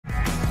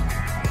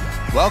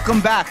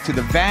Welcome back to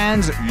the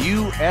Vans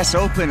U.S.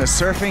 Open of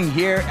surfing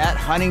here at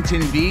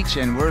Huntington Beach,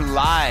 and we're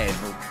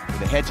live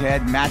with a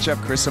head-to-head matchup,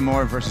 Carissa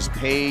Moore versus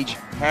Paige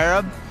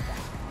Hareb.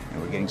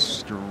 And we're getting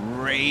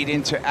straight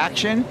into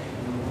action.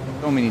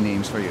 So many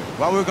names for you.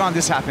 While we're gone,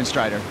 this happened,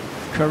 Strider.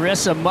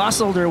 Carissa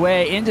muscled her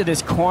way into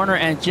this corner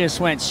and just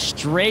went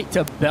straight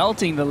to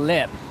belting the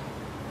lip.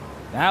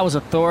 That was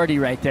authority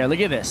right there. Look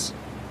at this.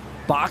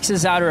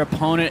 Boxes out her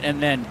opponent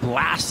and then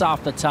blasts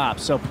off the top.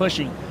 So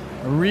pushing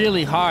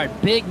really hard.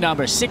 Big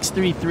number,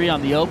 6'3"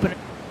 on the opener.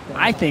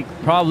 I think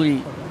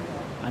probably,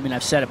 I mean,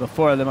 I've said it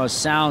before, the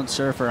most sound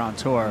surfer on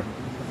tour.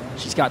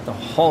 She's got the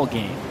whole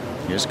game.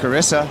 Here's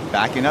Carissa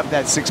backing up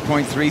that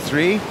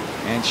 6.33,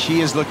 and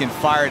she is looking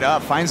fired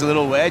up. Finds a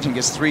little wedge and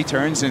gets 3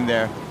 turns in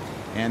there.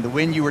 And the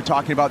win you were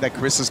talking about that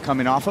Carissa's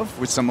coming off of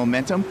with some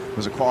momentum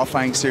was a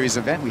qualifying series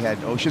event. We had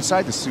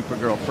Oceanside, the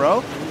Supergirl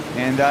Pro.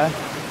 And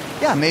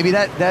yeah, maybe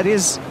that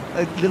is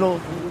a little,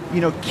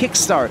 you know,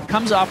 kickstart.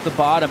 Comes off the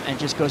bottom and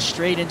just goes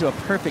straight into a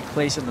perfect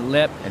place in the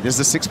lip. And this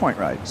is a 6-point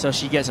ride. So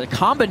she gets a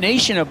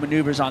combination of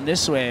maneuvers on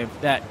this wave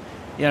that,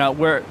 you know,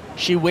 where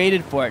she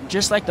waited for it,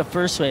 just like the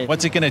first wave.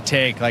 What's it going to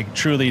take, like,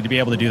 truly to be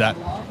able to do that?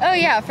 Oh,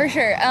 yeah, for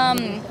sure.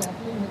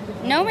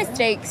 No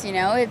mistakes, you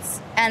know,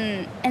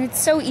 and it's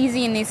so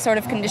easy in these sort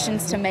of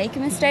conditions to make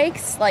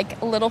mistakes,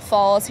 like little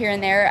falls here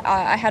and there.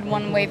 I had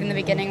one wave in the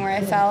beginning where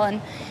I fell,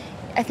 and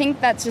I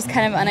think that's just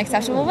kind of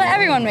unacceptable, but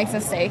everyone makes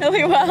mistakes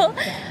really well.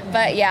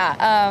 But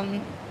yeah,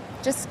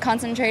 just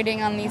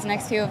concentrating on these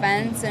next few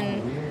events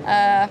and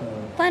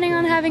planning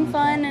on having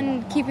fun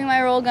and keeping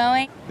my roll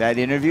going. That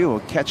interview will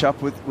catch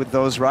up with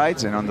those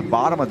rides, and on the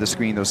bottom of the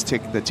screen,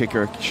 the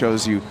ticker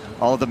shows you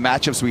all the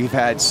matchups we've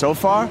had so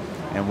far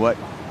and what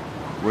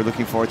we're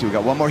looking forward to. We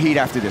got one more heat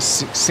after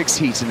this, six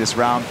heats in this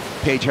round.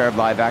 Paige Hareb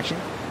live action.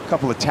 A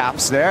couple of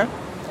taps there.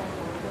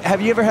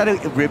 Have you ever had a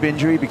rib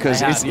injury?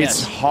 Because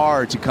it's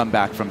hard to come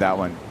back from that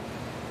one.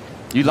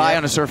 You lie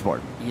on a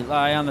surfboard. You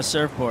lie on the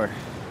surfboard.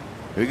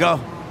 Here we go.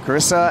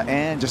 Carissa,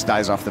 and just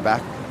dies off the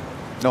back.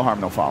 No harm,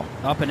 no foul.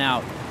 Up and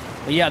out.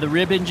 But yeah, the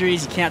rib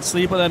injuries, you can't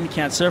sleep with them, you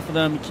can't surf with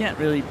them, you can't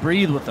really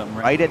breathe with them.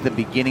 Right at the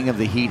beginning of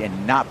the heat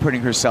and not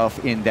putting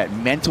herself in that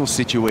mental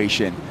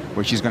situation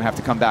where she's going to have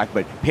to come back.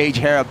 But Paige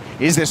Hareb,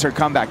 is this her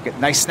comeback?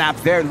 Nice snap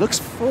there. Looks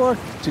for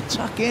to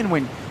tuck in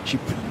when she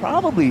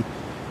probably...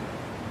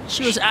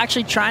 She was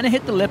actually trying to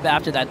hit the lip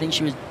after that. I think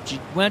she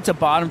went to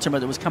bottom turn,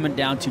 but it was coming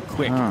down too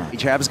quick.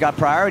 Paige Hareb's got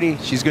priority.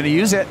 She's going to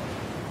use it.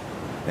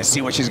 Let's see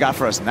what she's got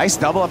for us. Nice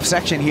double up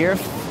section here.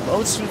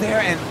 Floats through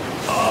there and...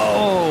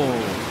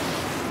 Oh!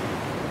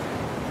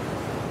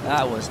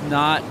 That was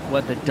not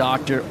what the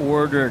doctor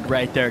ordered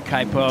right there,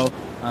 Kaipo.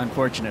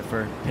 Unfortunate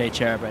for Paige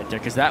Hareb right there,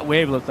 because that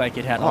wave looked like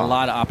it had a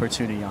lot of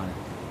opportunity on it.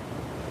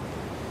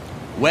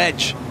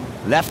 Wedge,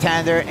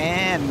 left-hander,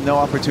 and no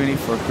opportunity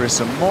for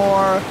Carissa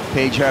Moore.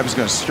 Paige Hareb is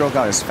going to stroke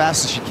out as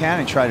fast as she can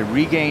and try to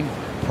regain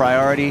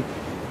priority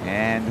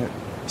and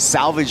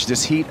salvage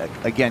this heat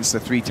against the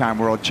 3-time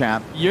world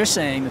champ. You're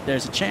saying that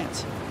there's a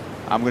chance.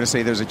 I'm going to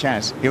say there's a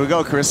chance. Here we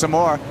go, Carissa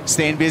Moore,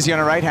 staying busy on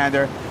a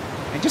right-hander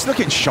and just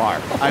looking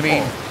sharp. I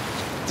mean,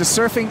 the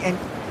surfing, and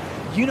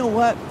you know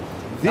what?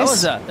 That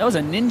was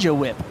a ninja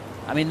whip.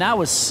 I mean, that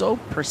was so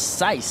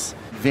precise.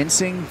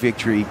 Convincing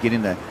victory,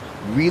 getting a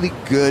really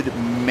good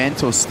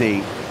mental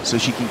state so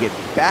she can get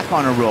back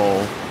on a roll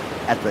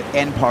at the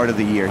end part of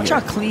the year. Watch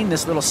how clean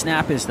this little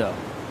snap is, though.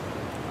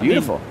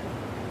 Beautiful. I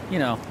mean, you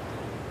know,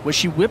 when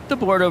she whipped the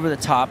board over the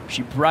top,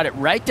 she brought it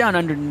right down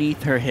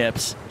underneath her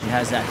hips. She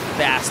has that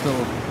fast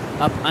little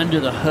up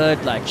under the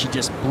hood, like she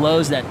just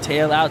blows that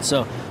tail out.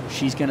 So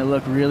she's going to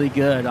look really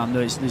good on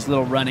these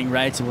little running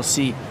rights, and we'll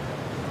see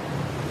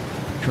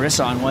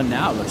Carissa on one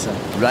now, it looks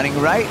like. Running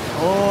right,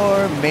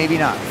 or maybe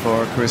not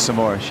for Carissa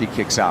Moore. She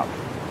kicks out.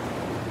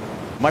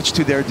 Much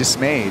to their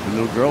dismay, the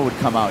little girl would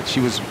come out. She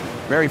was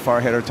very far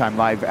ahead of her time.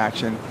 Live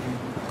action.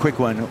 Quick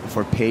one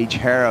for Paige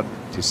Hareb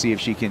to see if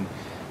she can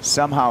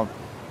somehow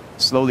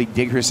slowly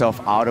dig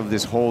herself out of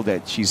this hole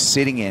that she's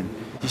sitting in. Do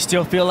you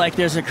still feel like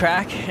there's a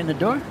crack in the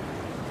door?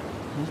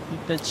 You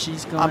think that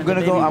she's going I'm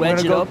gonna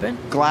go open?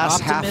 Glass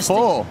half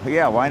full.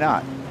 Yeah, why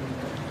not?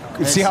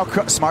 You see how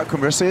smart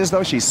Carissa is,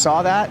 though? She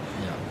saw that,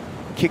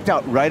 kicked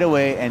out right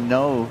away, and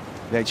know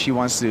that she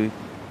wants to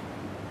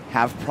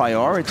have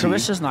priority.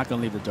 Carissa's not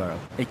going to leave the door open.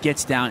 It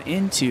gets down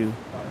into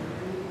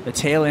the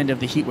tail end of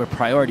the heat where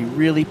priority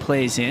really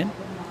plays in,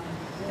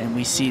 and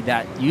we see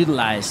that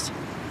utilized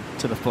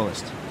to the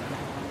fullest.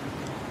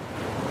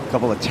 A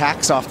couple of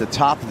tacks off the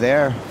top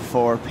there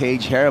for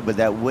Paige Hareb, but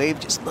that wave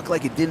just looked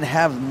like it didn't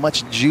have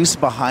much juice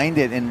behind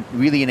it and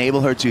really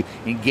enable her to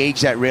engage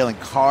that rail and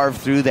carve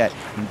through that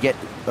and get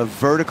a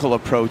vertical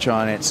approach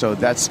on it. So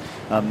that's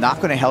not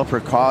going to help her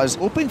cause.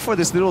 Hoping for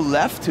this little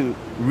left to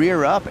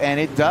rear up, and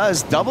it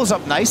does. Doubles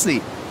up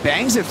nicely.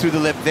 Bangs it through the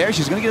lip there.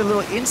 She's going to get a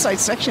little inside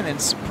section,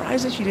 and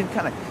surprised that she didn't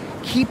kind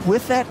of keep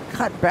with that,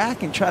 cut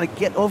back, and try to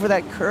get over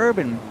that curb.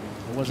 And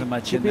there wasn't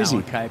much in that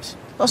one, Kipes.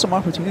 Lost some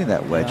opportunity in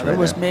that wedge right there. It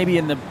was maybe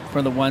in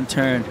for the one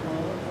turn.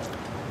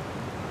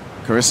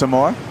 Carissa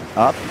Moore,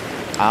 up,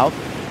 out.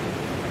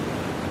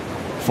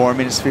 4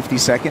 minutes, 50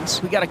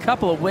 seconds. We got a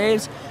couple of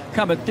waves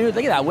coming through.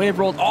 Look at that wave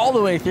rolled all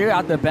the way through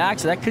out the back,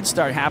 so that could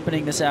start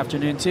happening this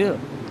afternoon too.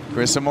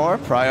 C.Moore,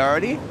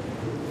 priority,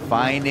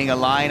 finding a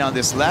line on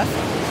this left,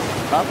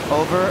 up,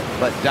 over,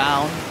 but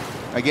down.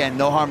 Again,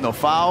 no harm, no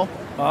foul.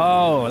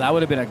 Oh, that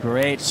would have been a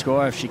great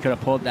score if she could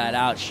have pulled that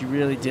out. She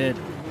really did.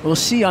 We'll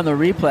see on the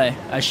replay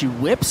as she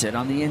whips it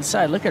on the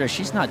inside. Look at her,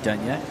 she's not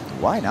done yet.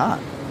 Why not?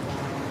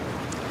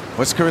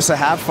 What's Carissa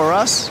have for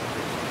us?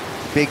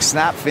 Big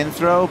snap, fin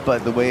throw,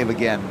 but the wave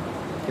again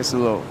gets a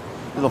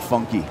little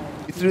funky.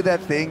 You threw that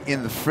thing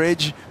in the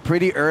fridge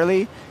pretty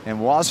early, and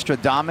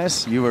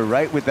Wastradamus, you were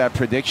right with that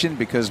prediction,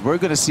 because we're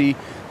going to see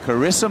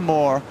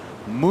C.Moore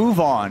move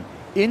on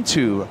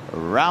into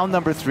round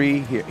number 3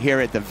 here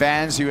at the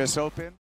Vans US Open.